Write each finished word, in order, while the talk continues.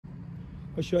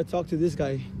Or should I talk to this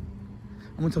guy?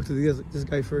 I'm gonna talk to this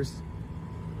guy first.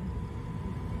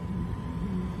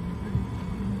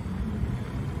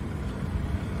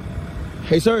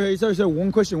 Hey sir,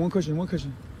 one question,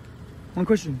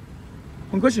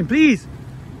 please.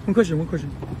 One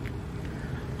question.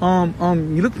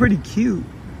 You look pretty cute.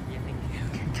 Yeah, thank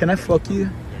you. Can I fuck you?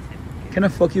 Yes, thank you. Can I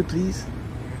fuck you, please?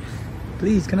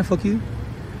 Please, can I fuck you?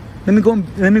 Let me go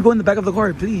in the back of the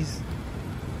car, please.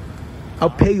 I'll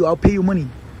pay you money.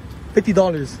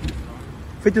 $50.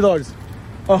 $50.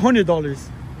 $100.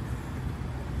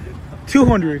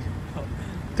 200.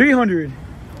 300.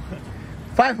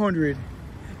 500.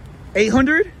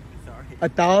 800. Sorry.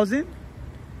 1,000.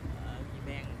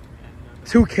 Bank.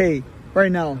 2K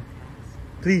right now.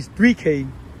 Please, 3K.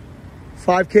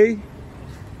 5K.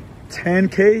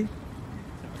 10K.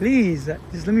 Please,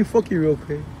 just let me fuck you real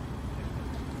quick.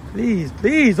 Please,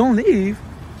 don't leave.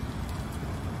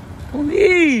 Don't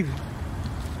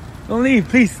leave,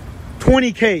 please.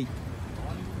 20K.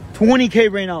 20K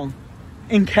right now.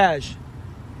 In cash.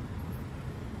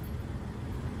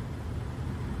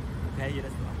 Okay, you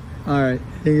just go. Alright,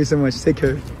 thank you so much. Take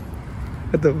care.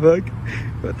 What the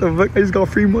fuck? I just got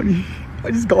free money.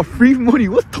 What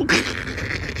the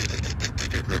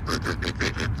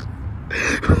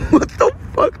what the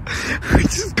fuck? I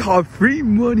just got free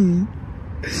money.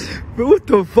 Bro, what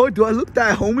the fuck? Do I look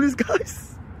that homeless,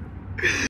 guys?